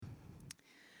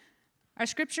Our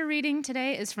scripture reading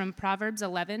today is from Proverbs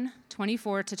 11,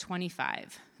 24 to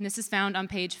 25. And this is found on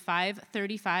page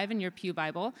 535 in your Pew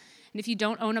Bible. And if you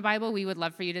don't own a Bible, we would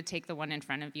love for you to take the one in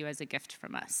front of you as a gift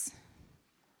from us.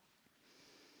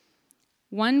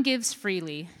 One gives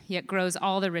freely, yet grows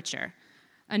all the richer.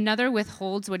 Another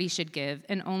withholds what he should give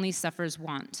and only suffers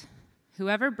want.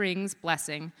 Whoever brings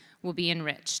blessing will be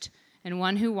enriched, and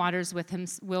one who waters with him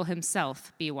will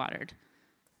himself be watered.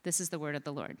 This is the word of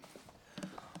the Lord.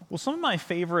 Well, some of my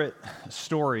favorite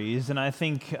stories, and I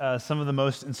think some of the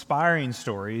most inspiring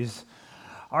stories,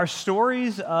 are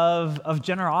stories of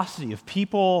generosity, of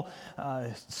people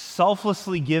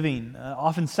selflessly giving,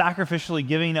 often sacrificially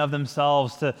giving of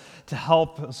themselves to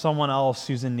help someone else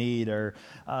who's in need, or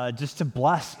just to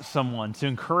bless someone, to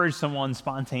encourage someone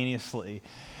spontaneously.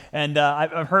 And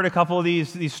I've heard a couple of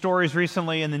these stories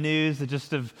recently in the news that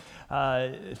just have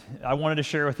I wanted to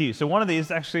share with you. So one of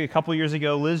these, actually a couple years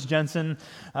ago, Liz Jensen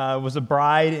was a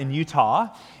bride in Utah,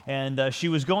 and she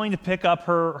was going to pick up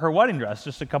her wedding dress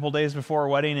just a couple days before her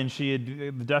wedding, and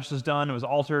the dress was done, it was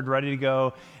altered, ready to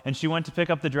go, and she went to pick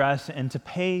up the dress and to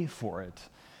pay for it.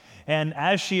 And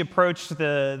as she approached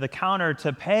the counter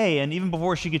to pay, and even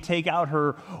before she could take out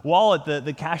her wallet,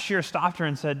 the cashier stopped her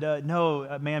and said,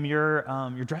 "No, ma'am, your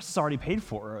dress is already paid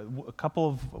for. A couple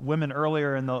of women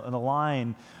earlier in the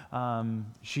line,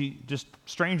 she just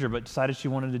stranger, but decided she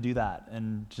wanted to do that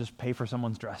and just pay for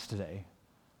someone's dress today.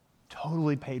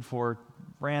 Totally paid for,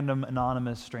 random,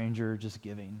 anonymous stranger just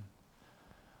giving."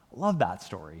 Love that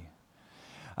story.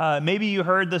 Maybe you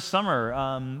heard this summer,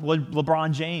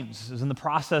 LeBron James is in the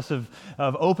process of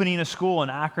opening a school in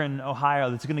Akron,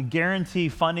 Ohio, that's going to guarantee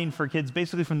funding for kids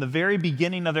basically from the very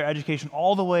beginning of their education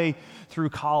all the way through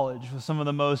college, with some of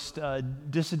the most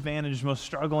disadvantaged, most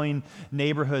struggling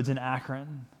neighborhoods in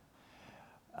Akron.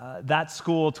 That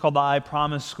school, it's called the I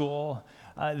Promise School,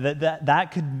 that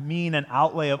could mean an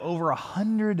outlay of over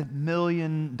 $100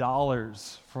 million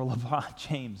for LeBron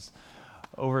James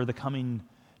over the coming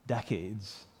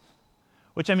decades.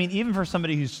 Which, I mean, even for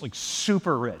somebody who's like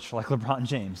super rich, like LeBron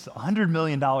James, $100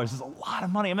 million is a lot of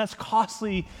money. I mean, that's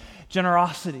costly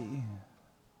generosity.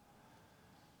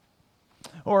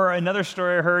 Or another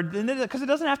story I heard, because it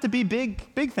doesn't have to be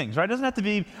big things, right? It doesn't have to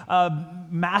be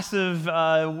massive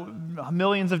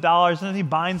millions of dollars. It doesn't have to be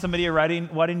buying somebody a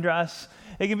wedding dress.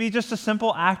 It can be just a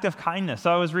simple act of kindness.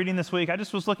 So I was reading this week, I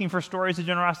just was looking for stories of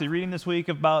generosity, reading this week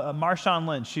about Marshawn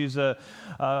Lynch. She's a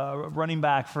running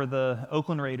back for the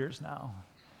Oakland Raiders now.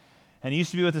 And he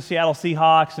used to be with the Seattle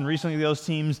Seahawks, and recently those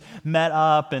teams met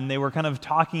up, and they were kind of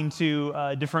talking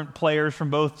to different players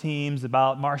from both teams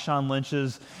about Marshawn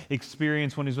Lynch's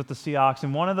experience when he was with the Seahawks.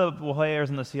 And one of the players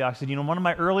in the Seahawks said, one of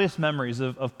my earliest memories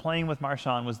of playing with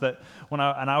Marshawn was that when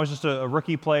I was just a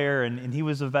rookie player, and he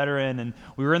was a veteran, and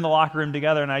we were in the locker room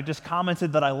together, and I just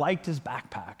commented that I liked his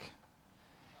backpack.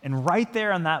 And right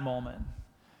there in that moment,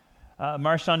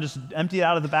 Marshawn just emptied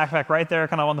out of the backpack right there,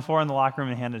 kind of on the floor in the locker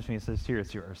room, and handed it to me and says, "Here,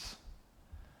 it's yours."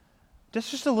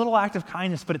 Just a little act of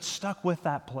kindness, but it stuck with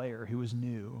that player who was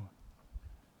new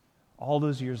all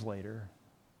those years later.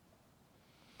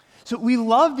 So we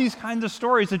love these kinds of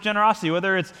stories of generosity,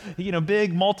 whether it's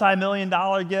big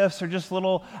multi-million-dollar gifts or just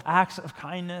little acts of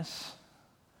kindness.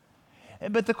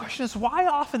 But the question is, why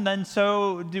often then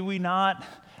do we not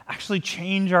actually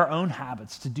change our own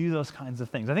habits to do those kinds of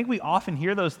things? I think we often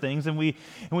hear those things and we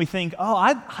think, oh,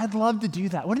 I'd love to do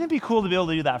that. Wouldn't it be cool to be able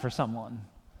to do that for someone?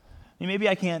 Maybe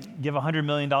I can't give $100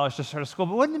 million to start a school,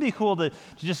 but wouldn't it be cool to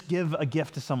just give a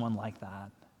gift to someone like that?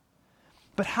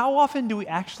 But how often do we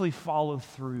actually follow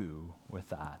through with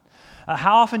that?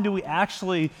 How often do we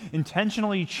actually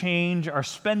intentionally change our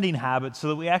spending habits so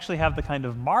that we actually have the kind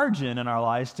of margin in our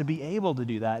lives to be able to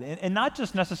do that? And not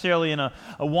just necessarily in a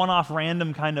one-off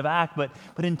random kind of act, but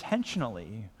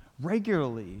intentionally,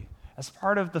 regularly, as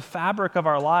part of the fabric of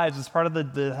our lives, as part of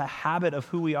the habit of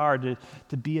who we are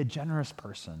to be a generous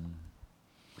person.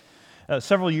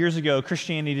 Several years ago,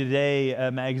 Christianity Today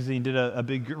magazine did a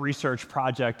big research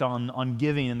project on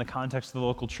giving in the context of the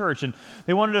local church, and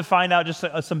they wanted to find out just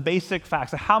some basic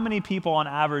facts. How many people on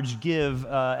average give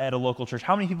at a local church?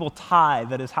 How many people tithe?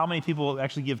 That is, how many people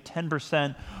actually give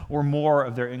 10% or more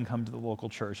of their income to the local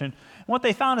church? And what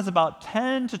they found is about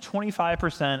 10 to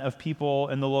 25% of people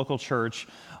in the local church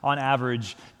on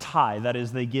average tithe. That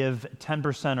is, they give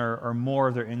 10% or more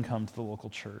of their income to the local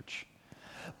church.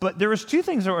 But there was two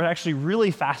things that were actually really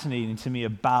fascinating to me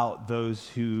about those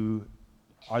who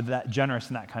are that generous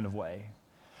in that kind of way.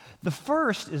 The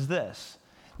first is this.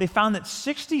 They found that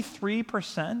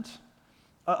 63%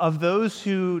 of those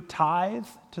who tithe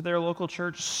to their local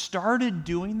church started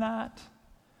doing that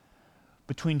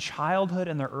between childhood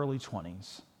and their early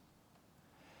 20s.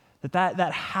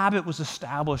 That habit was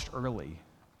established early.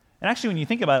 And actually, when you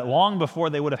think about it, long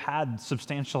before they would have had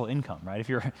substantial income, right? If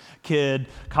you're a kid,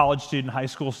 college student, high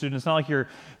school student, it's not like you're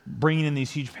bringing in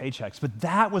these huge paychecks. But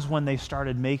that was when they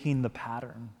started making the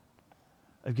pattern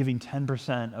of giving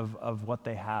 10% of what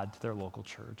they had to their local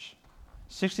church.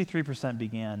 63%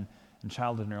 began in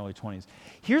childhood and early 20s.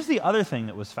 Here's the other thing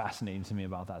that was fascinating to me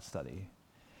about that study,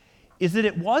 is that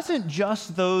it wasn't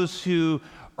just those who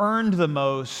earned the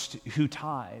most who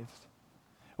tithed.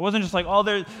 It wasn't just like, oh,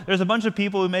 there's a bunch of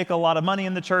people who make a lot of money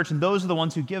in the church, and those are the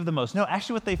ones who give the most. No,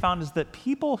 actually what they found is that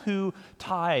people who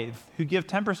tithe, who give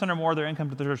 10% or more of their income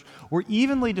to the church, were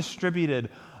evenly distributed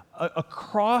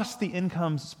across the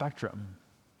income spectrum.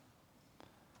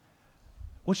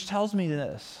 Which tells me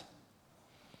this,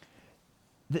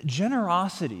 that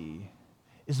generosity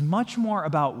is much more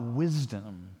about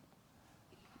wisdom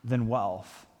than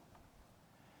wealth.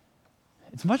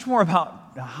 It's much more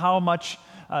about how much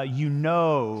you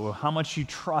know, how much you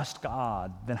trust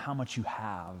God, than how much you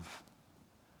have.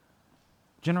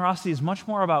 Generosity is much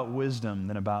more about wisdom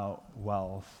than about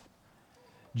wealth.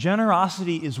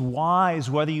 Generosity is wise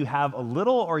whether you have a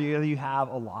little or whether you have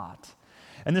a lot.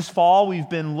 And this fall, we've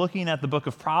been looking at the book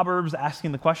of Proverbs,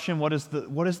 asking the question, what is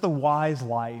the wise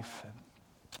life?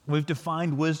 We've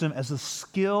defined wisdom as the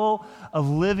skill of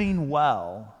living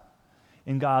well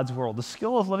in God's world, the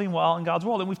skill of living well in God's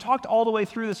world. And we've talked all the way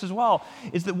through this as well,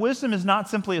 is that wisdom is not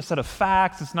simply a set of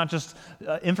facts. It's not just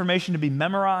information to be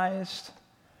memorized.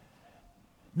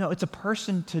 No, it's a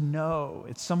person to know.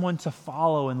 It's someone to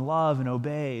follow and love and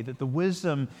obey. That the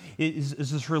wisdom is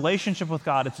this relationship with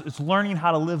God. It's learning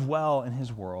how to live well in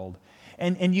His world.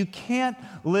 And you can't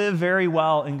live very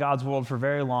well in God's world for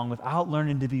very long without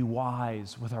learning to be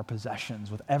wise with our possessions,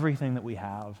 with everything that we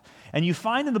have. And you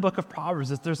find in the book of Proverbs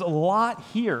that there's a lot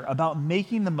here about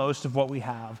making the most of what we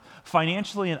have,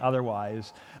 financially and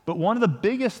otherwise. But one of the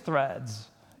biggest threads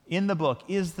in the book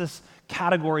is this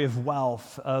category of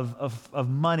wealth, of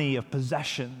money, of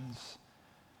possessions.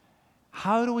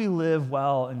 How do we live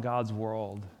well in God's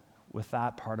world with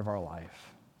that part of our life?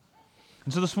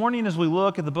 And so this morning, as we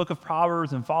look at the book of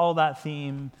Proverbs and follow that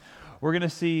theme, we're going to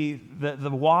see that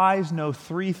the wise know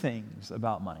three things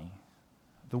about money.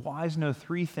 The wise know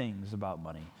three things about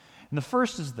money. And the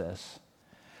first is this: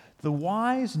 the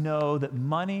wise know that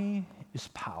money is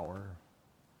power.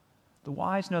 The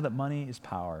wise know that money is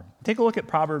power. Take a look at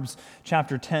Proverbs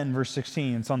chapter 10, verse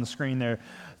 16. It's on the screen there.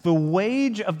 The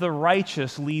wage of the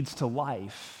righteous leads to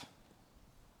life,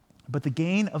 but the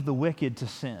gain of the wicked to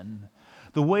sin.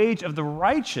 The wage of the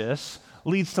righteous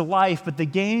leads to life, but the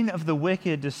gain of the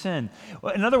wicked to sin.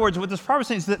 In other words, what this proverb is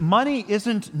saying is that money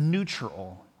isn't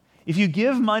neutral. If you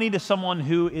give money to someone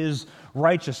who is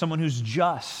righteous, someone who's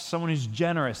just, someone who's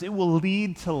generous, it will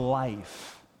lead to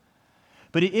life.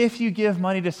 But if you give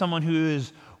money to someone who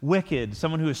is wicked,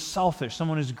 someone who is selfish,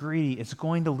 someone who's greedy, it's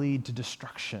going to lead to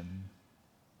destruction.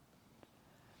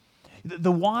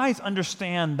 The wise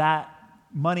understand that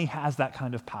money has that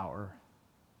kind of power.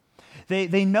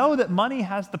 They know that money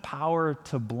has the power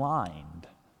to blind.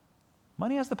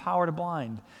 Money has the power to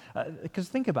blind. Because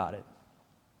think about it.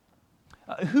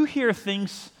 Who here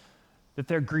thinks that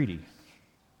they're greedy?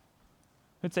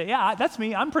 Who'd say, yeah, that's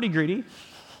me. I'm pretty greedy.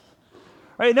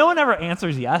 Right? No one ever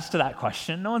answers yes to that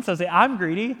question. No one says, hey, I'm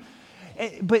greedy.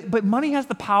 But money has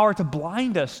the power to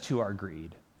blind us to our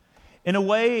greed in a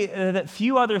way that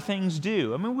few other things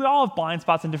do. I mean, we all have blind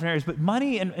spots in different areas, but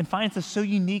money and finance is so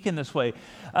unique in this way.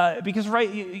 Because, right,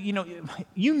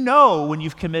 you know when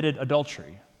you've committed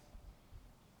adultery.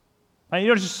 Right? You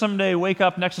don't just someday wake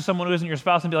up next to someone who isn't your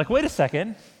spouse and be like, wait a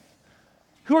second,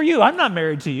 who are you? I'm not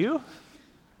married to you.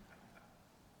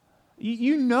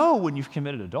 You know when you've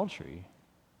committed adultery.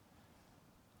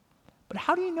 But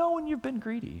how do you know when you've been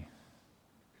greedy?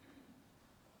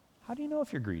 How do you know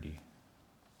if you're greedy?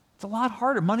 It's a lot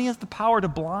harder. Money has the power to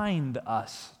blind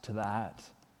us to that.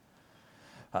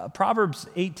 Proverbs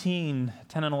 18,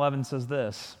 10 and 11 says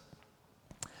this: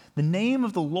 the name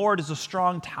of the Lord is a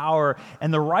strong tower,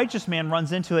 and the righteous man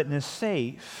runs into it and is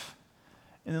safe.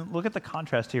 And then look at the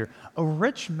contrast here. A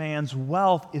rich man's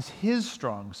wealth is his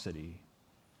strong city,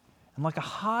 and like a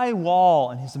high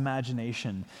wall in his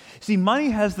imagination. See,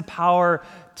 money has the power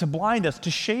to blind us,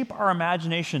 to shape our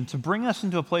imagination, to bring us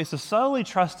into a place of subtly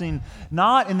trusting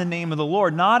not in the name of the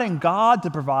Lord, not in God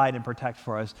to provide and protect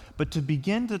for us, but to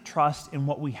begin to trust in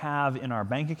what we have in our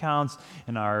bank accounts,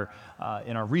 in our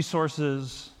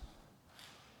resources.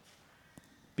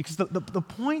 Because the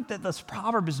point that this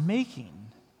proverb is making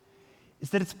is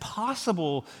that it's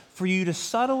possible for you to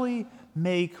subtly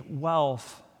make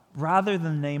wealth rather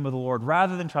than the name of the Lord,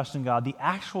 rather than trusting God, the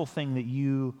actual thing that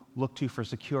you look to for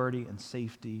security and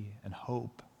safety and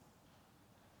hope.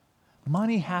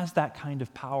 Money has that kind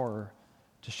of power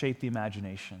to shape the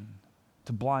imagination,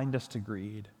 to blind us to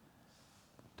greed,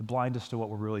 to blind us to what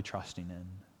we're really trusting in.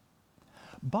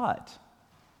 But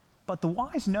the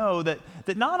wise know that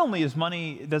not only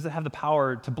does it have the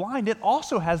power to blind, it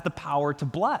also has the power to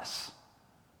bless.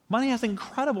 Money has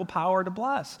incredible power to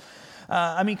bless.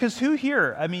 Because who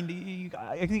here, I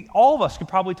think all of us could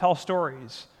probably tell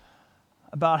stories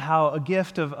about how a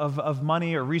gift of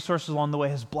money or resources along the way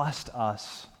has blessed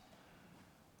us,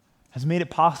 has made it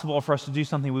possible for us to do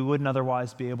something we wouldn't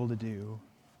otherwise be able to do.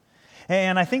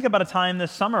 And I think about a time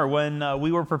this summer when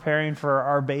we were preparing for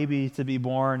our baby to be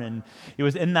born, and it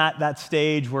was in that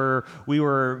stage where we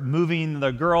were moving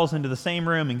the girls into the same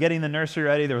room and getting the nursery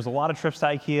ready. There was a lot of trips to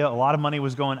IKEA. A lot of money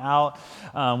was going out.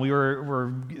 We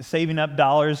were saving up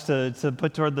dollars to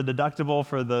put toward the deductible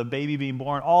for the baby being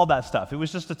born, all that stuff. It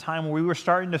was just a time where we were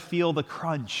starting to feel the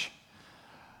crunch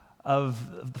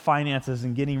of the finances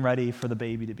and getting ready for the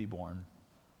baby to be born.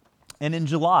 And in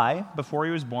July, before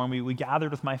he was born, we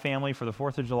gathered with my family for the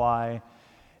 4th of July.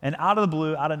 And out of the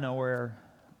blue, out of nowhere,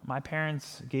 my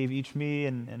parents gave me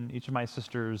and each of my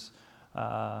sisters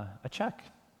a check,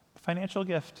 a financial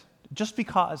gift, just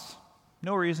because.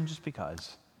 No reason, just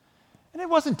because. And it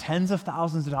wasn't tens of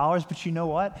thousands of dollars, but you know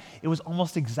what? It was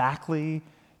almost exactly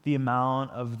the amount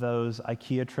of those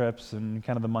IKEA trips and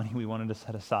kind of the money we wanted to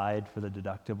set aside for the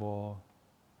deductible.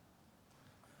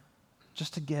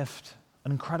 Just a gift.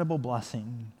 An incredible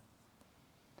blessing.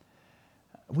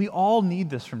 We all need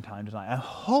this from time to time. I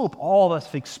hope all of us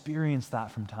have experienced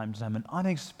that from time to time, an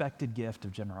unexpected gift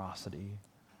of generosity.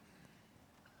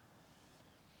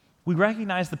 We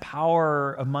recognize the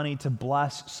power of money to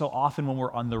bless so often when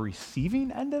we're on the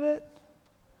receiving end of it,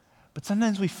 but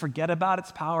sometimes we forget about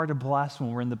its power to bless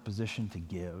when we're in the position to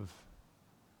give.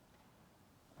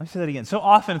 Let me say that again. So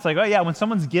often it's like, oh yeah, when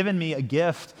someone's given me a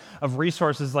gift of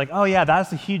resources, like, oh yeah,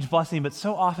 that's a huge blessing. But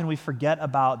so often we forget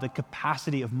about the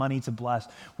capacity of money to bless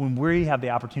when we have the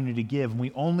opportunity to give. And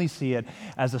we only see it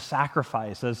as a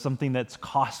sacrifice, as something that's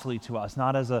costly to us,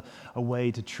 not as a way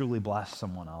to truly bless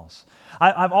someone else.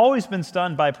 I've always been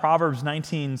stunned by Proverbs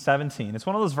 19:17. It's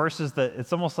one of those verses that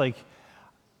it's almost like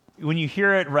when you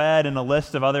hear it read in a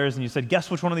list of others and you said, guess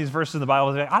which one of these verses in the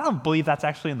Bible is it? I don't believe that's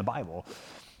actually in the Bible.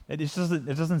 It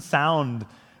doesn't sound,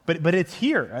 but it's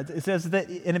here. It says that,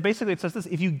 and it says this: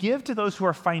 if you give to those who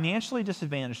are financially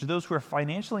disadvantaged, to those who are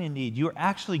financially in need, you are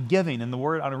actually giving. And the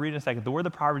word, I'm going to read in a second, the word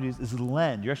the Proverbs uses is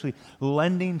lend. You're actually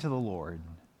lending to the Lord.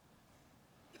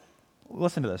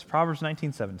 Listen to this, Proverbs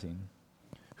 19:17.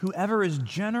 Whoever is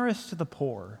generous to the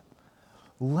poor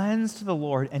lends to the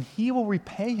Lord, and he will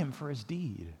repay him for his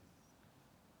deed.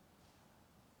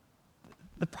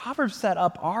 The Proverbs set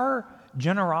up our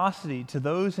generosity to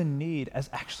those in need as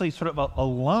actually sort of a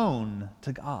loan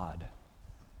to God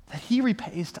that he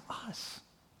repays to us.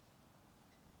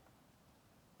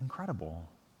 Incredible.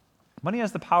 Money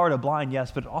has the power to blind, yes,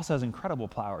 but it also has incredible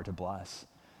power to bless.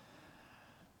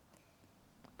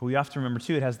 But we have to remember,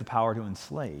 too, it has the power to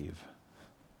enslave,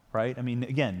 right?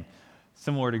 Again,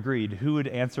 similar to greed, who would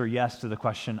answer yes to the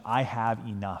question, I have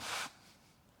enough?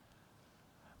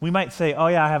 We might say, oh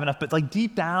yeah, I have enough, but like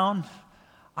deep down,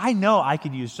 I know I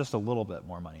could use just a little bit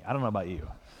more money. I don't know about you.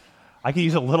 I could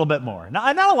use a little bit more.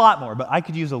 Not a lot more, but I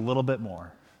could use a little bit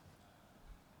more.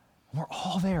 We're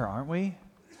all there, aren't we?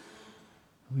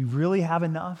 We really have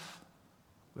enough.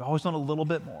 We always want a little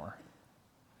bit more.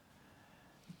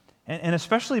 And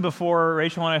especially before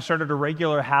Rachel and I started a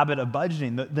regular habit of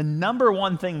budgeting, the number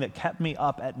one thing that kept me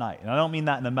up at night, and I don't mean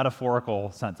that in a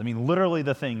metaphorical sense, I mean literally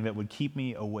the thing that would keep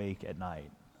me awake at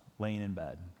night, laying in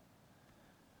bed,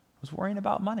 was worrying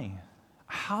about money.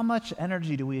 How much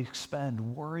energy do we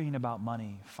expend worrying about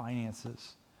money,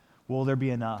 finances? Will there be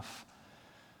enough?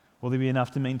 Will there be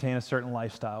enough to maintain a certain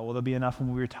lifestyle? Will there be enough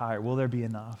when we retire? Will there be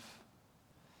enough?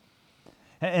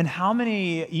 And how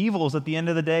many evils at the end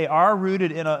of the day are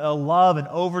rooted in a love and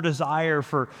over-desire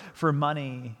for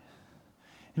money?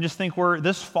 And just think,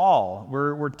 this fall,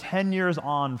 we're 10 years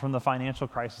on from the financial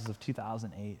crisis of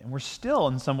 2008, and we're still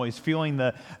in some ways feeling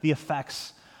the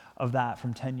effects of that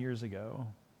from 10 years ago.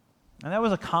 And that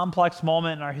was a complex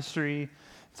moment in our history. In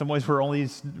some ways,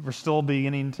 we're still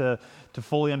beginning to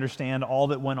fully understand all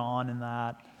that went on in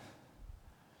that.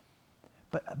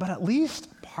 But at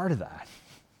least part of that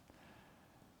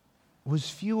was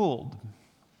fueled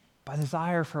by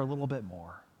desire for a little bit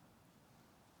more,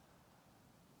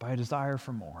 by a desire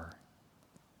for more.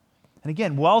 And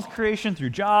again, wealth creation through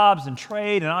jobs and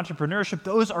trade and entrepreneurship,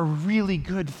 those are really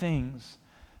good things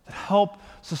that help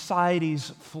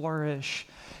societies flourish.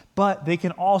 But they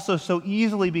can also so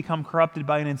easily become corrupted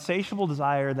by an insatiable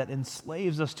desire that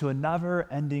enslaves us to a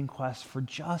never-ending quest for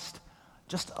just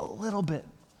a little bit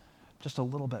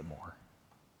more.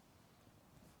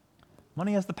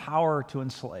 Money has the power to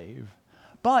enslave,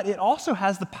 but it also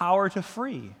has the power to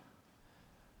free.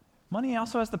 Money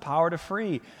also has the power to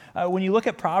free. When you look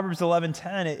at Proverbs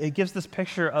 11:10, it gives this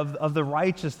picture of the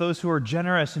righteous, those who are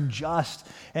generous and just,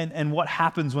 and what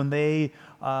happens when they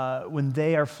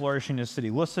are flourishing in a city.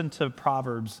 Listen to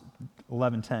Proverbs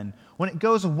 11:10. When it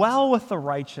goes well with the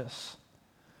righteous,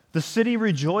 the city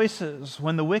rejoices.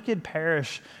 When the wicked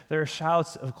perish, there are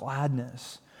shouts of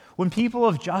gladness. When people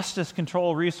of justice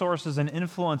control resources and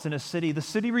influence in a city, the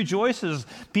city rejoices.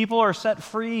 People are set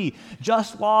free.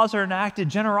 Just laws are enacted.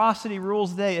 Generosity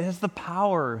rules the day. It has the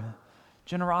power.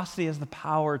 Generosity has the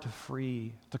power to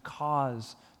free, to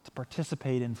cause, to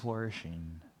participate in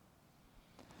flourishing.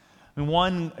 I mean,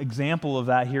 one example of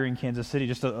that here in Kansas City,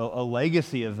 just a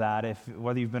legacy of that,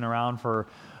 whether you've been around for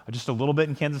just a little bit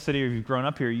in Kansas City or you've grown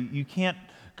up here, you can't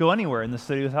go anywhere in the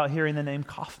city without hearing the name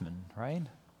Kauffman, right?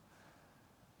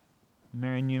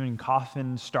 Marion Newman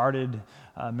Kauffman started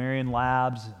Marion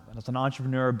Labs, and as an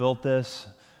entrepreneur built this,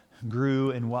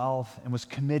 grew in wealth, and was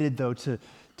committed, though, to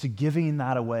giving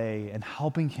that away and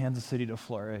helping Kansas City to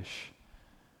flourish.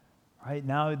 Right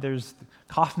now, there's the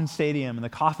Kauffman Stadium and the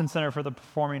Kauffman Center for the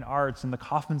Performing Arts and the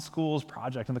Kauffman Schools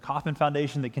Project and the Kauffman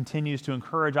Foundation that continues to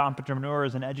encourage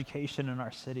entrepreneurs and education in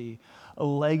our city. A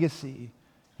legacy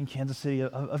in Kansas City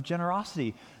of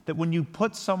generosity, that when you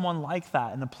put someone like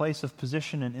that in a place of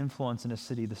position and influence in a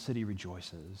city, the city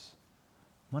rejoices.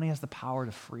 Money has the power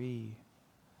to free.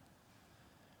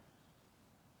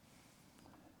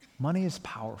 Money is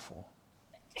powerful,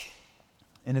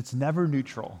 and it's never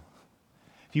neutral.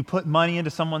 If you put money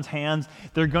into someone's hands,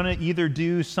 they're going to either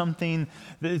do something,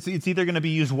 it's either going to be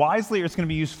used wisely or it's going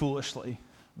to be used foolishly.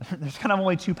 There's kind of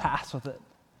only two paths with it.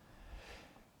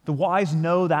 The wise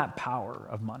know that power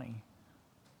of money.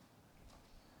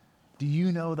 Do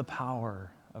you know the power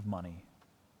of money?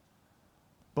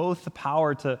 Both the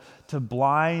power to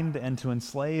blind and to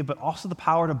enslave, but also the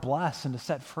power to bless and to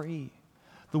set free.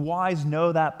 The wise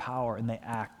know that power and they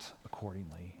act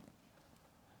accordingly.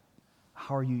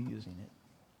 How are you using it?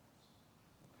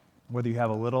 Whether you have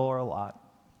a little or a lot,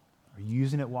 are you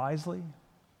using it wisely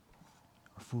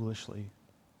or foolishly?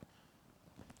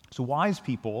 So wise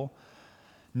people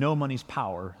know money's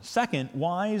power. Second,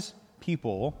 wise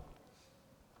people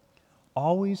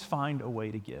always find a way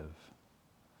to give.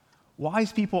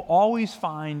 Wise people always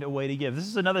find a way to give. This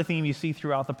is another theme you see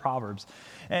throughout the Proverbs.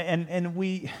 And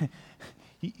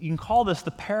you can call this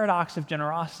the paradox of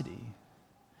generosity.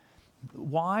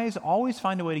 Wise always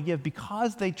find a way to give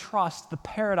because they trust the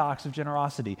paradox of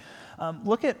generosity.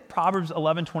 Look at Proverbs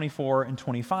 11:24 and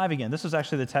 25 again. This is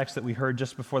actually the text that we heard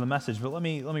just before the message, but let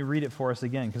me read it for us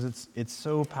again because it's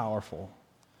so powerful.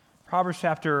 Proverbs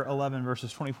chapter 11,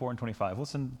 verses 24 and 25.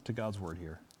 Listen to God's word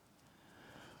here.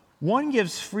 One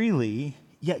gives freely,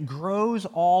 yet grows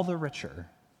all the richer.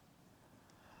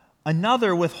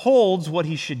 Another withholds what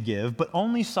he should give, but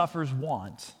only suffers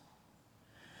want.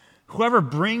 Whoever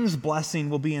brings blessing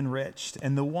will be enriched,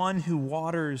 and the one who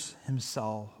waters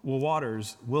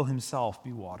will himself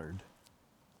be watered.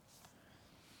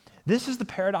 This is the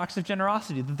paradox of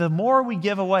generosity. The more we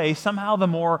give away, somehow the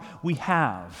more we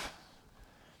have.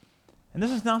 And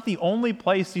this is not the only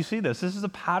place you see this. This is a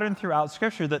pattern throughout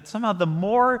Scripture that somehow the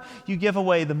more you give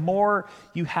away, the more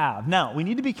you have. Now, we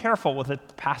need to be careful with a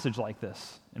passage like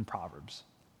this in Proverbs.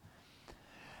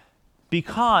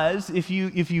 Because if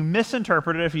you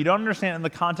misinterpret it, if you don't understand it in the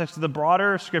context of the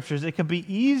broader Scriptures, it can be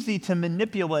easy to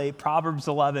manipulate Proverbs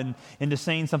 11 into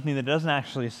saying something that it doesn't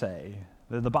actually say,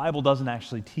 that the Bible doesn't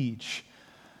actually teach.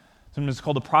 Sometimes it's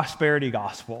called the prosperity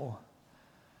gospel.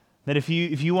 That if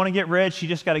you want to get rich, you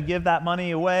just got to give that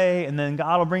money away, and then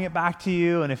God will bring it back to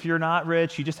you. And if you're not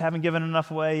rich, you just haven't given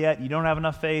enough away yet, you don't have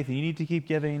enough faith, and you need to keep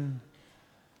giving.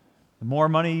 The more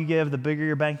money you give, the bigger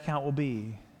your bank account will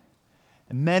be.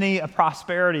 And many a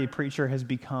prosperity preacher has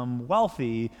become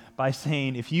wealthy by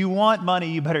saying, if you want money,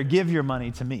 you better give your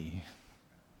money to me.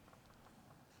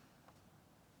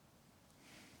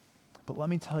 But let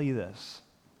me tell you this.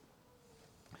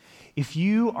 If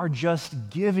you are just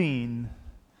giving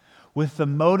with the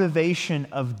motivation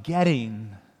of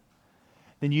getting,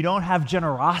 then you don't have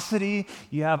generosity,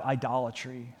 you have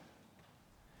idolatry.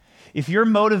 If your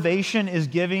motivation is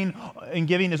giving, and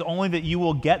giving is only that you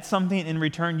will get something in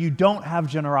return, you don't have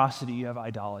generosity, you have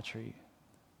idolatry.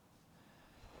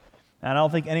 And I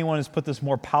don't think anyone has put this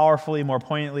more powerfully, more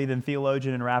poignantly than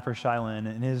theologian and rapper Shai Linne.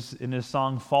 In his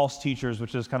song False Teachers,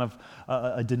 which is kind of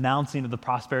a denouncing of the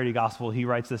prosperity gospel, he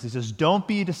writes this. He says, "Don't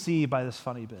be deceived by this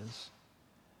funny biz.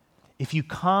 If you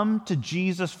come to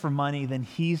Jesus for money, then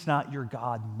he's not your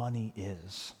God, money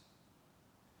is.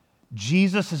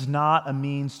 Jesus is not a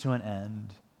means to an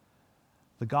end.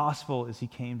 The gospel is he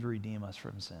came to redeem us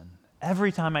from sin."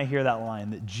 Every time I hear that line,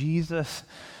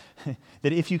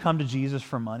 that if you come to Jesus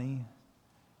for money,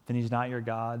 then he's not your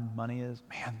God, money is,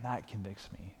 man, that convicts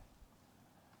me.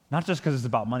 Not just because it's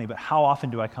about money, but how often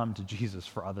do I come to Jesus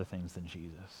for other things than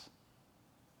Jesus?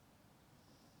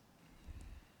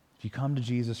 If you come to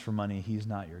Jesus for money, he's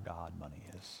not your God, money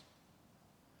is.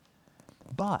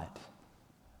 But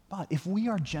if we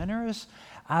are generous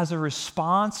as a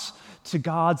response to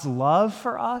God's love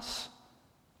for us,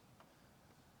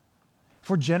 if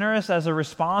we're generous as a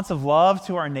response of love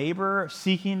to our neighbor,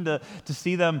 seeking to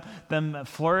see them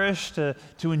flourish, to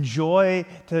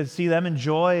see them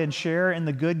enjoy and share in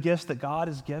the good gifts that God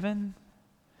has given,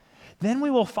 then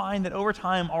we will find that over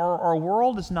time our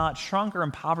world is not shrunk or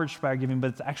impoverished by our giving, but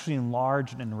it's actually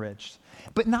enlarged and enriched.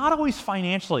 But not always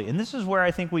financially. And this is where I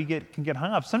think we can get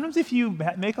hung up. Sometimes if you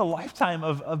make a lifetime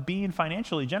of being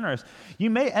financially generous,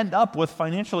 you may end up with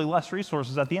financially less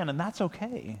resources at the end, and that's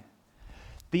okay.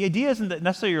 The idea isn't that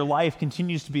necessarily your life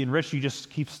continues to be enriched, you just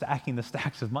keep stacking the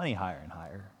stacks of money higher and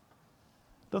higher.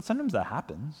 Though sometimes that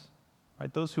happens,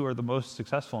 right? Those who are the most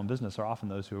successful in business are often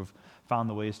those who have found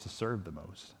the ways to serve the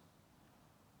most.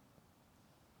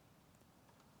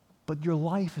 But your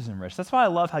life is enriched. That's why I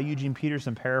love how Eugene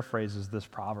Peterson paraphrases this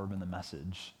proverb in The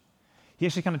Message. He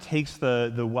actually kind of takes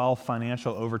the wealth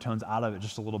financial overtones out of it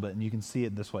just a little bit, and you can see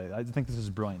it this way. I think this is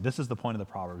brilliant. This is the point of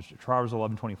the Proverbs. Proverbs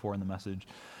 11:24 in The Message.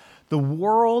 "The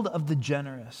world of the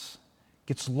generous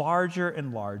gets larger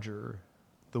and larger.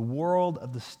 The world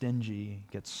of the stingy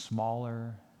gets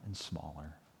smaller and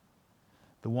smaller.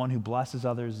 The one who blesses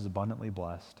others is abundantly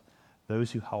blessed.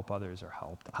 Those who help others are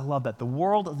helped." I love that. The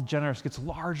world of the generous gets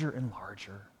larger and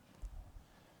larger.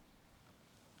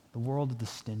 The world of the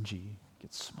stingy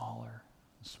gets smaller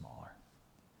and smaller.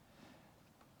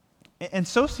 And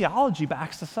sociology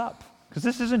backs this up. Because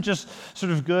this isn't just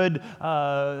sort of good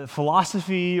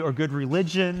philosophy or good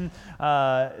religion.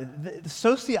 The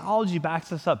sociology backs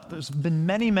this up. There's been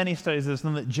many, many studies of this,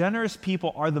 that generous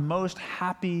people are the most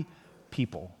happy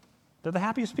people. They're the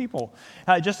happiest people.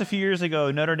 Just a few years ago, out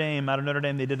of Notre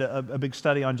Dame, they did a big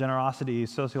study on generosity,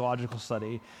 sociological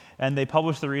study, and they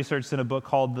published the research in a book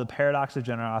called The Paradox of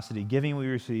Generosity, Giving We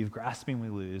Receive, Grasping We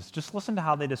Lose. Just listen to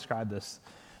how they describe this.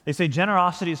 They say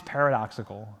generosity is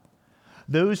paradoxical.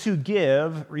 Those who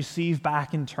give receive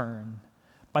back in turn.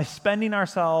 By spending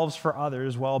ourselves for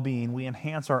others' well-being, we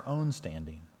enhance our own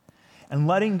standing. And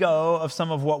letting go of some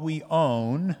of what we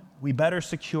own, we better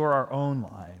secure our own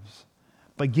lives.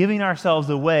 By giving ourselves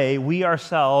away, we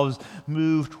ourselves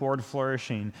move toward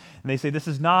flourishing. And they say this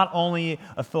is not only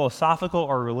a philosophical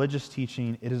or religious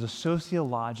teaching, it is a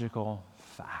sociological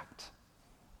fact.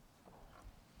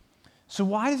 So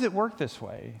why does it work this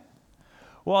way?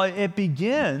 Well, it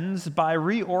begins by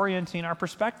reorienting our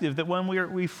perspective, that when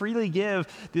we freely give,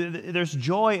 there's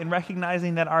joy in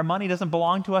recognizing that our money doesn't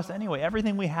belong to us anyway.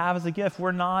 Everything we have is a gift.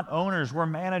 We're not owners, we're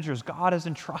managers. God has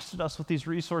entrusted us with these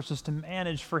resources to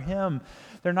manage for him.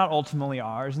 They're not ultimately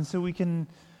ours, and so we can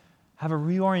have a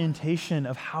reorientation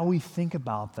of how we think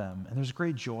about them, and there's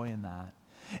great joy in that.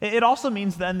 It also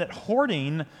means then that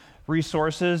hoarding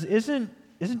resources isn't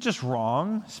just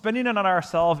wrong. Spending it on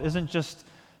ourselves isn't just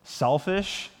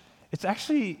selfish. It's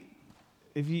actually,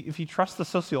 if you trust the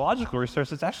sociological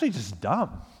research, it's actually just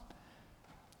dumb.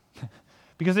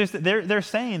 Because they're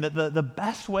saying that the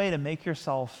best way to make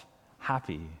yourself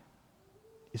happy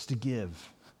is to give.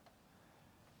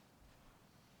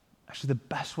 Actually, the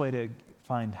best way to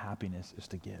find happiness is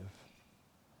to give.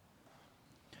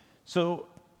 So,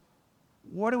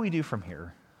 what do we do from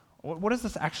here? What does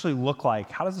this actually look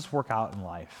like? How does this work out in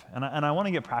life? And I want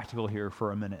to get practical here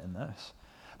for a minute in this.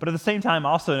 But at the same time,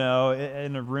 also know,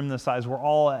 in a room this size, we're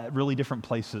all at really different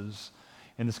places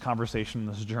in this conversation,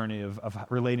 this journey of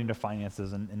relating to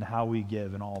finances and how we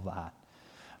give and all of that.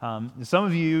 Some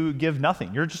of you give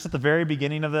nothing. You're just at the very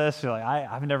beginning of this. You're like,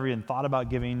 I've never even thought about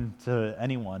giving to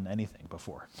anyone anything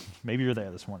before. Maybe you're there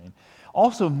this morning.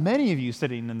 Also, many of you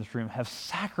sitting in this room have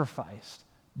sacrificed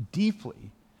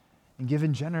deeply and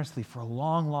given generously for a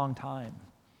long, long time.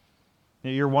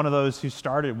 You're one of those who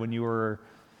started when you were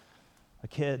a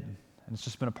kid, and it's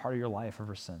just been a part of your life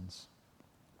ever since.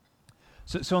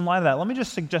 So in light of that, let me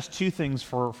just suggest two things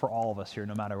for all of us here,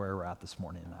 no matter where we're at this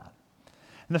morning in that.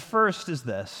 And the first is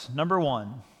this. Number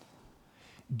one,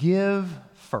 give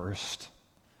first,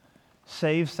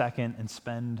 save second, and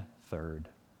spend third.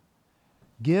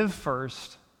 Give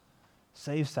first,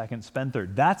 save second, spend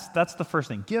third. That's the first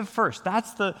thing. Give first. That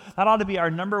ought to be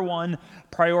our number one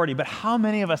priority. But how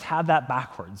many of us have that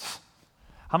backwards?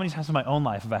 How many times in my own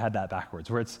life have I had that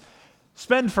backwards, where it's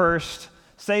spend first,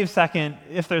 save second,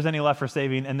 if there's any left for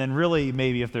saving, and then really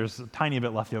maybe if there's a tiny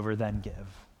bit left over, then give.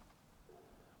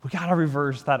 We got to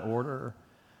reverse that order.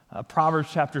 Proverbs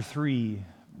chapter 3,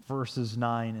 verses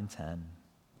 9 and 10.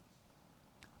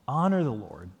 Honor the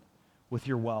Lord with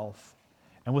your wealth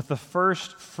and with the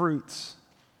first fruits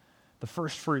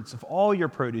of all your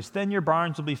produce. Then your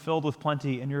barns will be filled with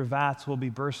plenty and your vats will be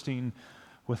bursting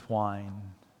with wine.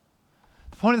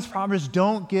 The point of this proverb is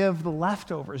don't give the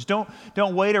leftovers. Don't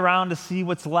wait around to see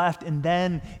what's left, and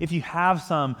then if you have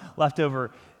some left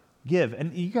over, give.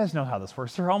 And you guys know how this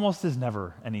works. There almost is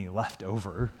never any left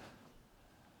over,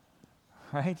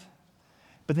 right?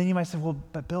 But then you might say, well,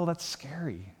 but Bill, that's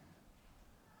scary.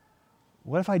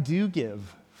 What if I do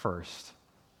give first?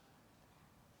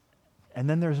 And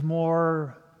then there's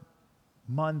more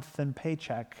month and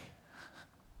paycheck.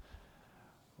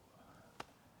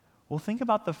 Well, think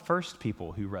about the first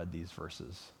people who read these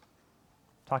verses.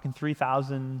 Talking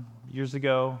 3,000 years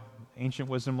ago, ancient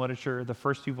wisdom literature, the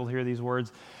first people to hear these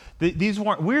words. These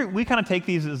weren't, we kind of take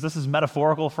these as this is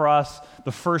metaphorical for us,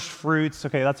 the first fruits.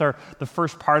 Okay, that's the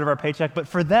first part of our paycheck. But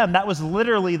for them, that was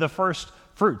literally the first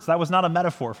fruits. That was not a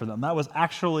metaphor for them. That was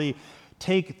actually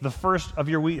take the first of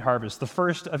your wheat harvest, the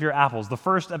first of your apples, the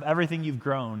first of everything you've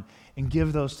grown, and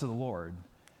give those to the Lord.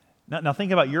 Now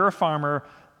think about, you're a farmer,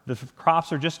 the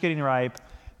crops are just getting ripe.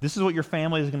 This is what your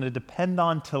family is going to depend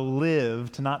on to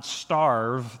live, to not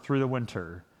starve through the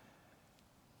winter.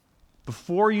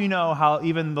 Before you know how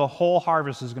even the whole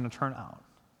harvest is going to turn out,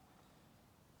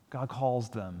 God calls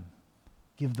them,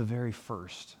 give the very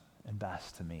first and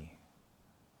best to me.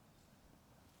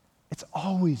 It's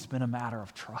always been a matter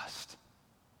of trust,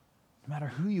 no matter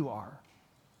who you are,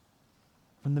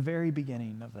 from the very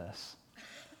beginning of this.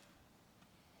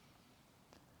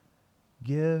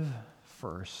 Give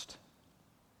first.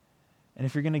 And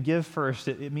if you're going to give first,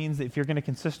 it means that if you're going to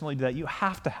consistently do that, you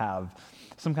have to have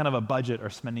some kind of a budget or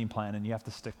spending plan, and you have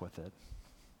to stick with it.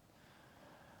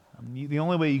 The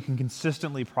only way you can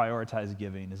consistently prioritize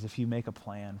giving is if you make a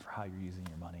plan for how you're using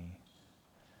your money.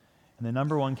 And the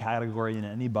number one category in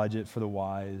any budget for the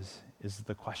wise is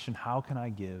the question, how can I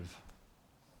give?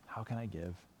 How can I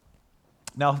give?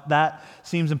 Now, if that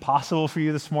seems impossible for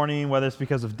you this morning, whether it's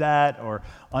because of debt or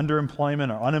underemployment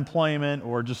or unemployment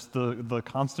or just the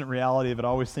constant reality of it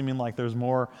always seeming like there's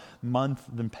more month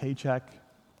than paycheck.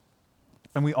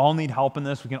 And we all need help in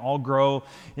this. We can all grow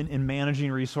in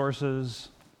managing resources.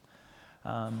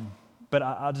 But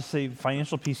I'll just say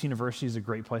Financial Peace University is a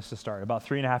great place to start. About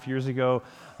 3.5 years ago,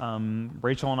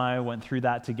 Rachel and I went through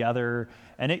that together,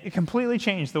 and it completely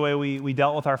changed the way we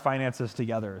dealt with our finances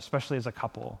together, especially as a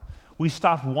couple. We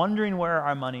stopped wondering where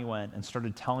our money went and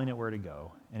started telling it where to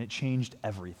go, and it changed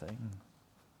everything.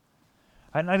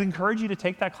 And I'd encourage you to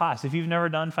take that class. If you've never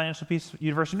done Financial Peace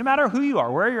University, no matter who you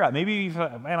are, where you're at, maybe you say,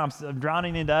 man, I'm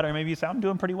drowning in debt, or maybe you say, I'm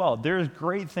doing pretty well. There's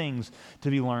great things to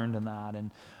be learned in that.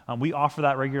 And we offer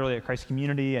that regularly at Christ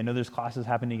Community. I know there's classes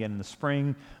happening again in the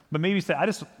spring. But maybe you say, I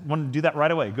just want to do that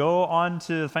right away. Go on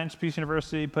to Financial Peace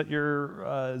University, put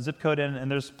your zip code in,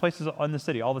 and there's places in the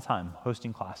city all the time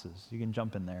hosting classes. You can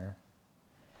jump in there.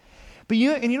 But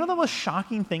you know the most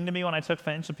shocking thing to me when I took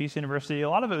Financial Peace University? A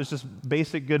lot of it was just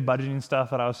basic good budgeting stuff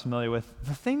that I was familiar with.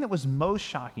 The thing that was most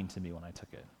shocking to me when I took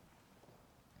it,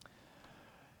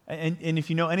 and if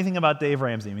you know anything about Dave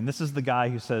Ramsey, I mean, this is the guy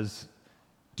who says,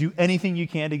 do anything you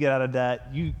can to get out of debt.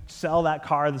 You sell that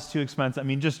car that's too expensive. I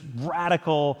mean, just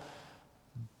radical,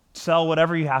 sell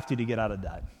whatever you have to get out of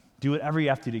debt. Do whatever you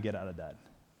have to get out of debt.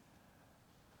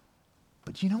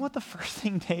 But you know what the first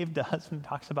thing Dave does when he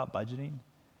talks about budgeting?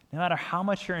 No matter how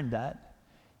much you're in debt,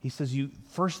 he says,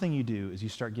 first thing you do is you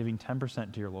start giving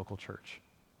 10% to your local church.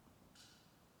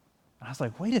 And I was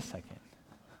like, wait a second.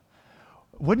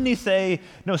 Wouldn't he say,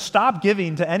 no, stop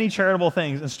giving to any charitable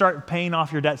things and start paying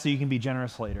off your debt so you can be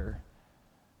generous later?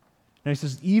 And he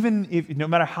says, no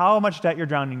matter how much debt you're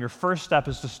drowning, your first step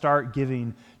is to start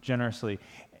giving generously.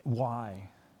 Why?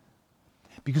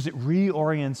 Because it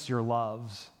reorients your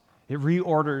loves. It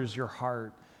reorders your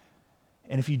heart.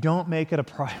 And if you don't make it a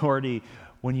priority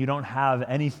when you don't have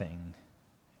anything,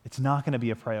 it's not going to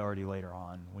be a priority later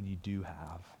on when you do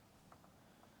have.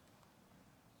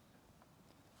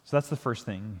 So that's the first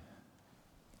thing.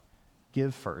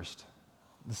 Give first.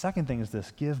 The second thing is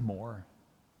this: give more.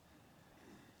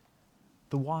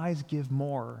 The wise give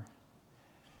more.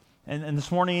 And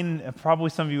this morning, probably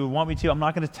some of you would want me to. I'm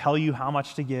not going to tell you how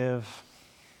much to give.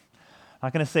 I'm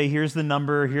not going to say, here's the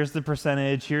number, here's the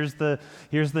percentage, here's the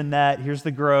net, here's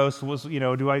the gross.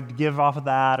 Do I give off of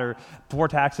that, or before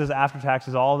taxes, after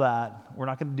taxes, all that. We're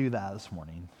not going to do that this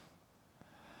morning.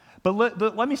 But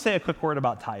let me say a quick word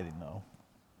about tithing, though.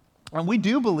 And we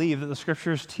do believe that the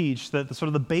Scriptures teach that the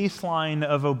baseline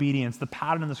of obedience, the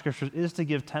pattern in the Scriptures, is to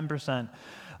give 10%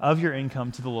 of your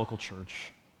income to the local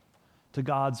church, to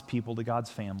God's people, to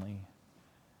God's family.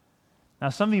 Now,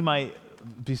 some of you might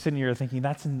be sitting here thinking,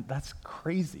 that's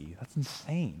crazy, that's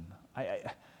insane.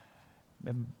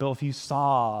 Bill, if you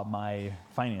saw my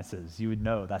finances, you would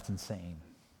know that's insane.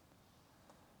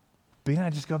 But then I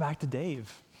just go back to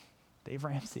Dave. Dave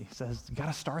Ramsey says, you got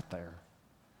to start there.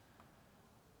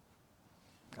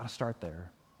 Got to start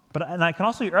there. And I can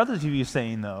also hear others of you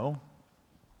saying, though,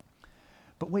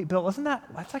 but wait, Bill, isn't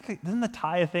the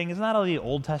tithe thing, isn't that the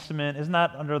Old Testament? Isn't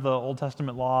that under the Old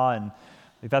Testament law? And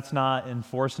that's not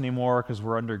enforced anymore because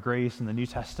we're under grace in the New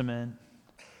Testament?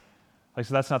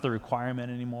 So that's not the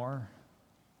requirement anymore?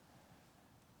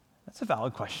 That's a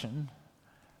valid question.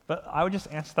 But I would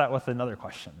just answer that with another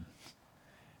question.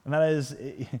 And that is,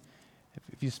 if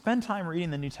you spend time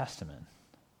reading the New Testament,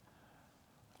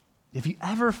 if you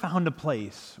ever found a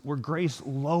place where grace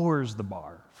lowers the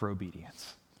bar for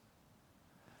obedience,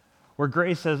 where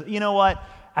grace says, you know what,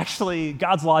 actually,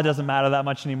 God's law doesn't matter that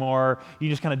much anymore, you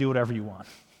just kind of do whatever you want.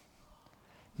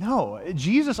 No,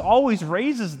 Jesus always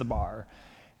raises the bar.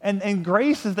 And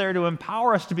grace is there to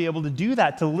empower us to be able to do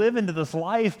that, to live into this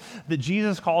life that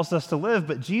Jesus calls us to live.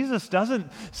 But Jesus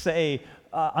doesn't say,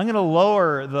 I'm going to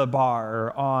lower the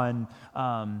bar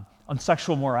on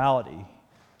sexual morality.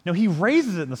 No, he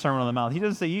raises it in the Sermon on the Mount. He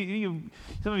doesn't say,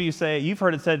 some of you say, you've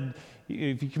heard it said,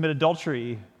 if you commit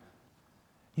adultery,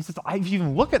 he says, if you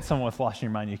even look at someone with lust in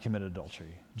your mind, you commit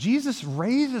adultery. Jesus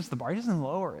raises the bar. He doesn't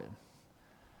lower it.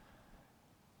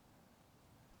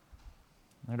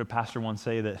 I heard a pastor once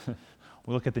say that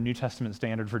we look at the New Testament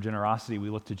standard for generosity, we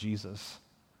look to Jesus.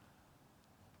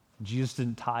 Jesus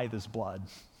didn't tithe his blood.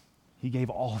 He gave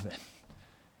all of it.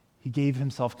 He gave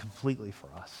himself completely for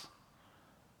us.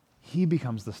 He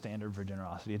becomes the standard for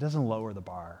generosity. It doesn't lower the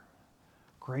bar.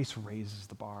 Grace raises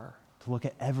the bar to look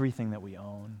at everything that we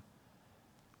own,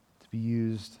 to be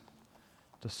used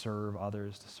to serve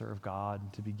others, to serve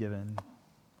God, to be given.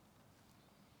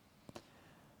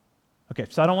 Okay,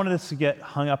 so I don't want us to get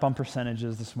hung up on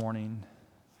percentages this morning,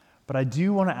 but I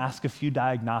do want to ask a few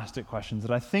diagnostic questions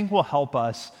that I think will help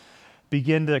us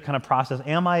begin to kind of process,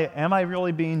 am I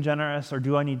really being generous, or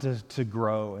do I need to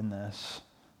grow in this?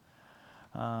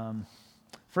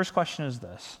 First question is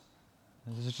this.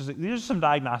 These are some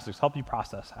diagnostics, help you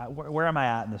process. Where am I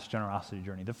at in this generosity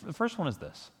journey? The first one is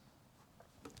this.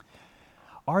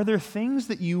 Are there things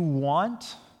that you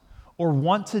want or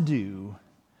want to do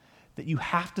that you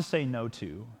have to say no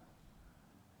to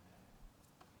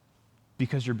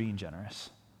because you're being generous?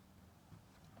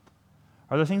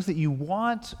 Are there things that you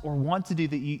want or want to do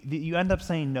that you end up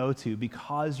saying no to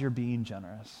because you're being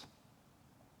generous?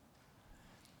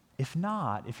 If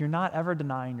not, if you're not ever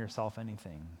denying yourself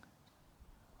anything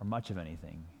or much of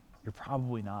anything, you're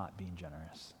probably not being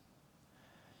generous.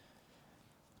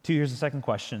 2, here's the second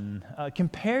question.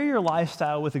 Compare your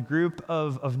lifestyle with a group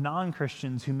of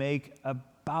non-Christians who make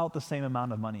about the same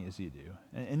amount of money as you do.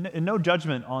 And no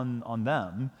judgment on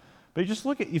them, but you just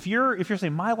look at, if you're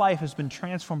saying, my life has been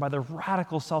transformed by the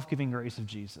radical self-giving grace of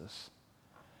Jesus,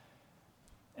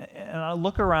 and I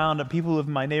look around at people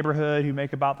in my neighborhood who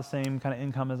make about the same kind of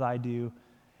income as I do,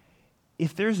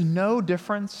 if there's no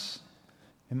difference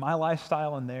in my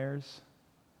lifestyle and theirs,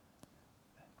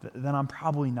 then I'm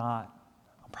probably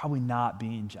not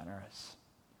being generous.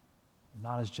 I'm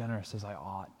not as generous as I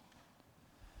ought.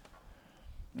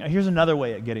 Now, here's another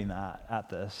way of getting at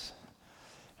this.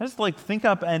 Just think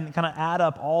up and kind of add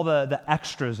up all the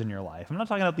extras in your life. I'm not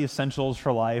talking about the essentials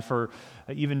for life or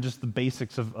even just the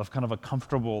basics of kind of a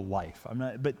comfortable life.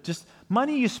 But just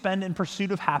money you spend in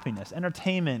pursuit of happiness,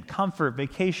 entertainment, comfort,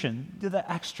 vacation,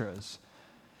 the extras.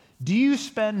 Do you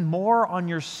spend more on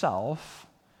yourself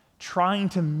trying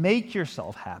to make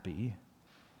yourself happy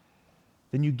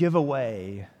than you give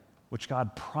away, which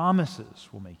God promises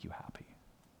will make you happy?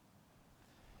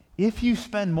 If you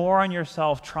spend more on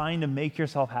yourself trying to make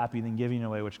yourself happy than giving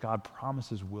away, which God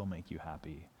promises will make you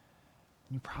happy,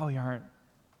 you probably aren't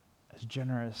as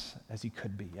generous as you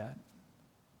could be yet.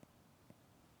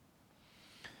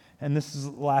 And this is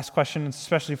the last question,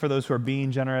 especially for those who are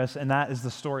being generous, and that is the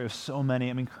story of so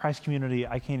many. Christ Community,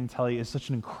 I can't even tell you, is such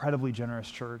an incredibly generous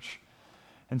church.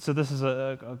 And so this is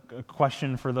a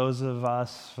question for those of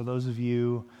us, for those of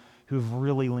you who've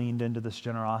really leaned into this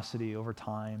generosity over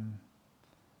time.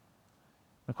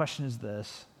 The question is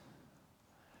this: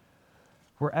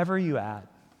 wherever you're at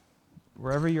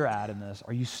in this,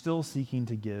 are you still seeking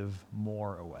to give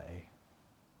more away?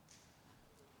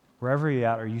 Wherever you're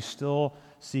at, are you still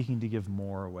seeking to give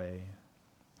more away?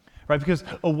 Right? Because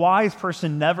a wise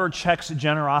person never checks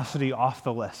generosity off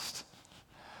the list.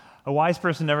 A wise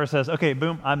person never says, okay,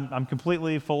 boom, I'm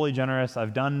completely, fully generous.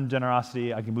 I've done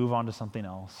generosity. I can move on to something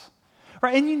else.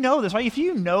 Right? And you know this, right? If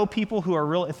you know people who are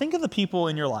really, think of the people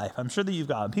in your life. I'm sure that you've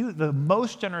got people, the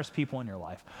most generous people in your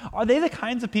life. Are they the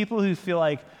kinds of people who feel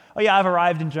like, oh yeah, I've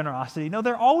arrived in generosity? No,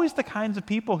 they're always the kinds of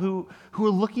people who are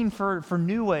looking for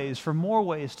new ways, for more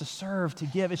ways to serve, to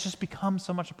give. It's just become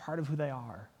so much a part of who they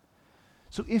are.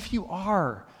 So if you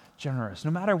are generous, no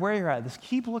matter where you're at, just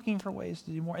keep looking for ways to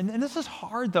do more. And this is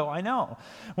hard, though, I know.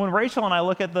 When Rachel and I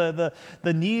look at the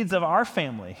needs of our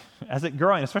family as it's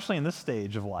growing, especially in this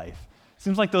stage of life, it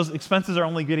seems like those expenses are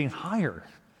only getting higher.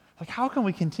 Like, how can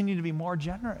we continue to be more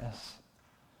generous?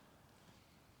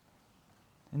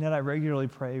 And yet I regularly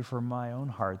pray for my own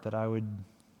heart that I would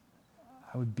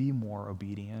be more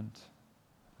obedient,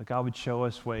 that God would show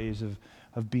us ways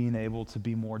of being able to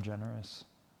be more generous.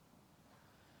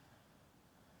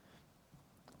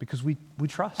 Because we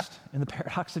trust in the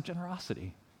paradox of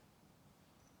generosity.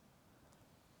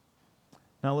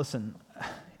 Now listen,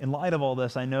 in light of all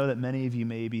this, I know that many of you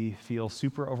maybe feel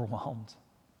super overwhelmed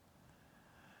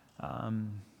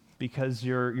because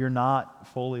you're not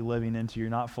fully living into, you're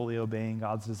not fully obeying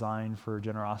God's design for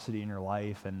generosity in your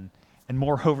life, and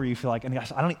moreover, you feel like, and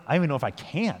gosh, I don't even know if I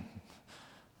can.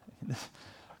 This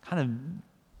kind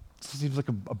of seems like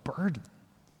a burden.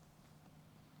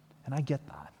 And I get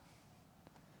that.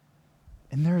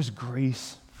 And there is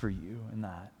grace for you in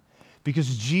that.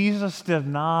 Because Jesus did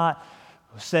not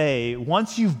say,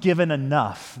 once you've given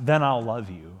enough, then I'll love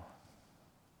you.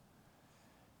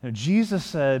 No, Jesus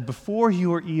said, before you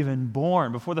were even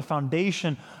born, before the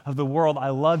foundation of the world,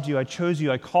 I loved you, I chose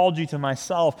you, I called you to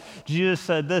myself. Jesus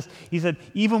said this, he said,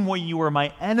 even when you were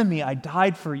my enemy, I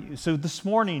died for you. So this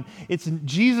morning, it's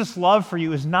Jesus' love for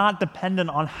you is not dependent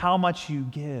on how much you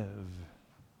give.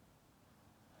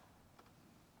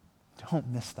 Don't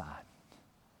miss that.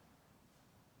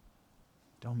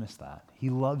 Don't miss that. He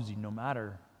loves you no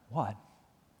matter what.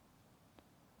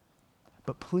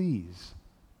 But please,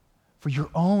 for your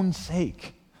own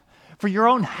sake, for your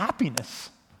own happiness,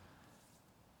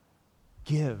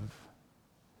 give.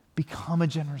 Become a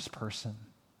generous person.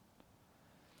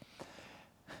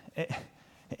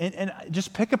 And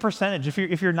just pick a percentage.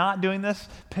 If you're not doing this,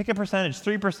 pick a percentage,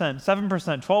 3%,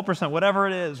 7%, 12%, whatever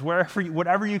it is,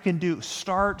 whatever you can do,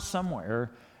 start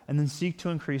somewhere and then seek to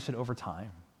increase it over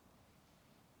time.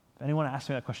 If anyone asks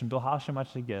me that question, Bill, how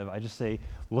much to give? I just say,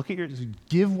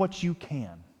 give what you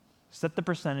can. Set the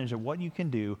percentage of what you can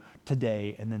do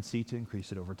today and then seek to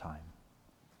increase it over time.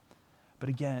 But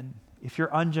again, if you're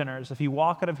ungenerous, if you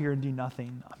walk out of here and do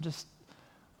nothing, I'm just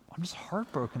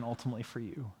heartbroken ultimately for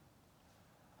you.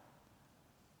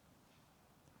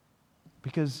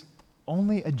 Because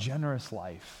only a generous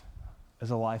life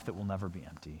is a life that will never be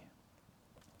empty.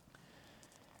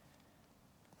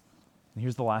 And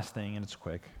here's the last thing, and it's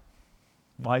quick.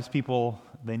 Wise people,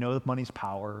 they know that money's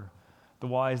power. The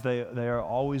wise, they are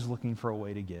always looking for a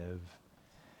way to give.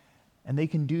 And they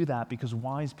can do that because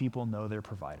wise people know their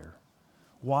provider.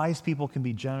 Wise people can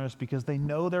be generous because they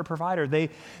know their provider.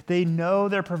 They know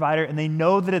their provider, and they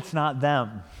know that it's not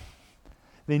them.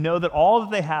 They know that all that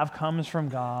they have comes from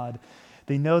God.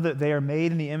 They know that they are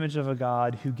made in the image of a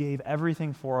God who gave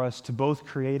everything for us to both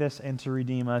create us and to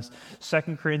redeem us.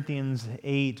 2 Corinthians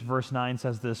 8, verse 9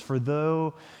 says this, For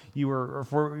you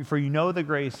know the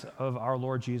grace of our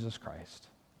Lord Jesus Christ.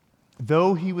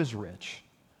 Though he was rich,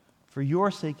 for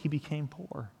your sake he became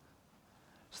poor,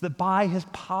 so that by his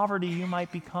poverty you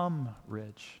might become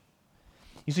rich.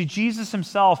 You see, Jesus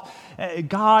himself,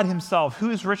 God himself, who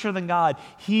is richer than God,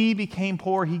 he became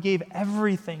poor. He gave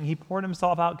everything. He poured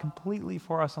himself out completely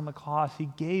for us on the cross. He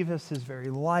gave us his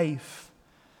very life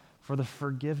for the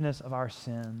forgiveness of our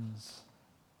sins.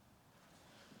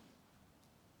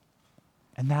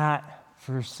 And that,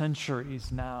 for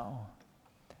centuries now,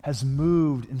 has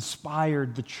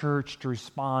inspired the church to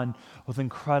respond with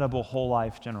incredible whole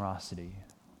life generosity.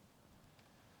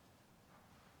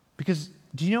 Because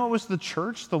do you know it was the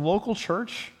church, the local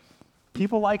church,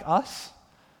 people like us,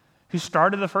 who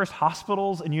started the first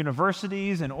hospitals and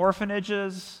universities and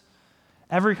orphanages,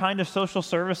 every kind of social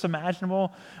service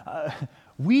imaginable?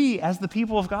 We, as the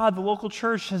people of God, the local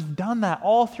church, has done that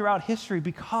all throughout history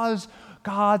because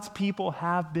God's people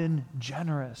have been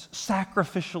generous,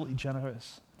 sacrificially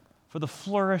generous, for the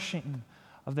flourishing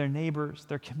of their neighbors,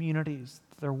 their communities,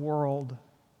 their world.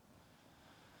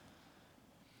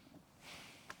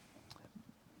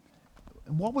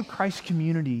 And what would Christ's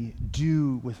community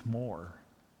do with more?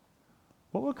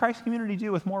 What would Christ's community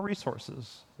do with more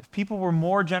resources? If people were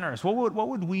more generous, what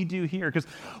would we do here? Because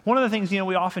one of the things,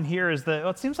 we often hear is that,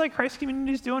 well, it seems like Christ's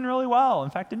community is doing really well. In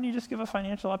fact, didn't you just give a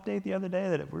financial update the other day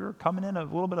that if we were coming in a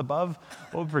little bit above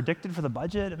what we predicted for the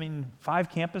budget? 5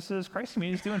 campuses, Christ's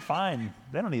community is doing fine.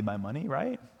 They don't need my money,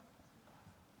 right?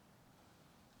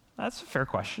 That's a fair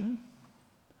question.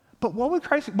 But what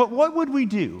would we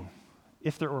do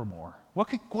if there were more? What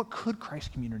could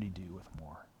Christ's community do with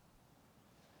more?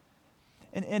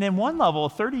 And in one level,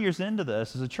 30 years into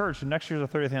this as a church, and next year's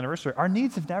the 30th anniversary, our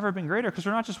needs have never been greater because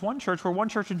we're not just one church, we're one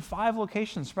church in 5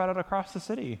 locations spread out across the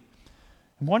city.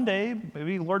 And one day,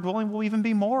 maybe Lord willing, we'll even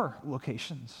be more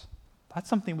locations. That's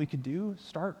something we could do.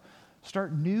 Start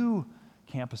new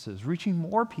campuses, reaching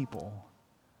more people.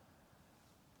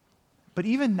 But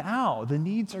even now, the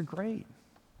needs are great.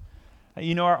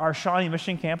 Our Shawnee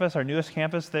Mission campus, our newest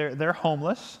campus, they're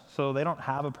homeless, so they don't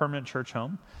have a permanent church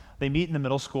home. They meet in the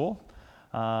middle school.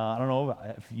 I don't know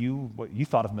what you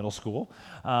thought of middle school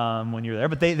when you were there,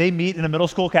 but they meet in a middle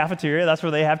school cafeteria. That's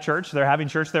where they have church. They're having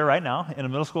church there right now in a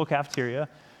middle school cafeteria.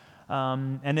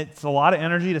 And it's a lot of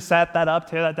energy to set that up,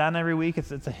 tear that down every week.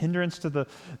 It's a hindrance to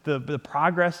the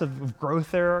progress of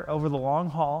growth there over the long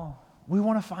haul. We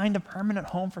want to find a permanent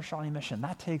home for Shawnee Mission.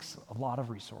 That takes a lot of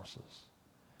resources.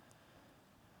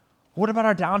 What about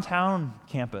our downtown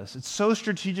campus? It's so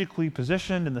strategically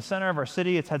positioned in the center of our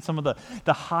city. It's had some of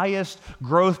the highest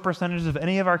growth percentages of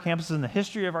any of our campuses in the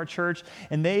history of our church,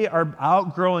 and they are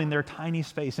outgrowing their tiny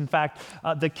space. In fact,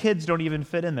 the kids don't even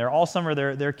fit in there. All summer,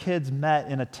 their kids met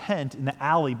in a tent in the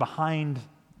alley behind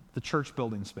the church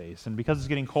building space. And because it's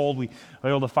getting cold, we were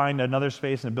able to find another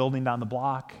space in a building down the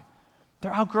block.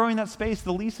 They're outgrowing that space.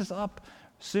 The lease is up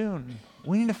soon.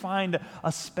 We need to find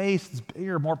a space that's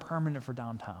bigger, more permanent for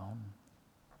downtown.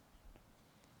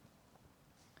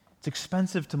 It's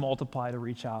expensive to multiply, to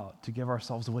reach out, to give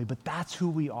ourselves away, but that's who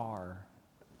we are.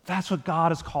 That's what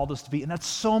God has called us to be, and that's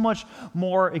so much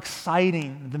more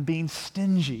exciting than being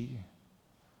stingy.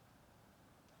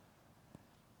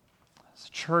 As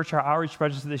a church, our outreach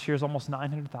budget this year is almost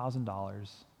 $900,000.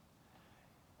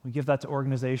 We give that to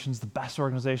organizations, the best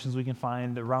organizations we can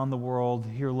find around the world,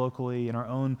 here locally, in our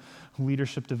own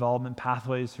leadership development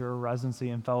pathways through our residency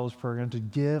and fellows program, to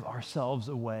give ourselves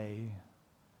away.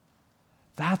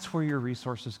 That's where your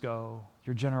resources go,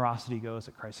 your generosity goes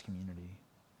at Christ Community.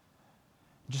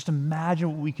 Just imagine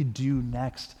what we could do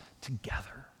next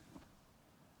together.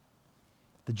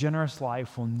 The generous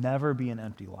life will never be an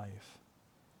empty life.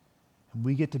 And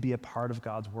we get to be a part of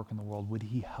God's work in the world. Would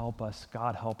He help us,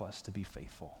 God help us to be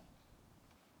faithful?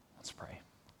 Let's pray.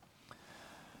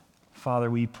 Father,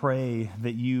 we pray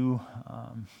that you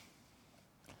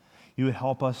would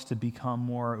help us to become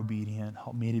more obedient.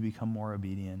 Help me to become more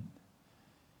obedient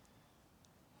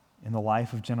in the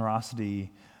life of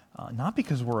generosity, not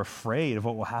because we're afraid of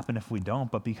what will happen if we don't,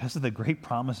 but because of the great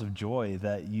promise of joy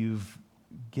that you've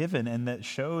given and that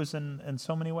shows in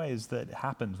so many ways that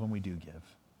happens when we do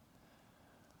give.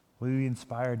 Will we be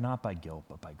inspired not by guilt,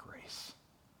 but by grace,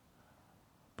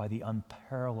 by the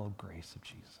unparalleled grace of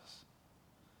Jesus?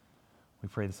 We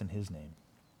pray this in His name.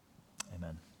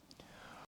 Amen.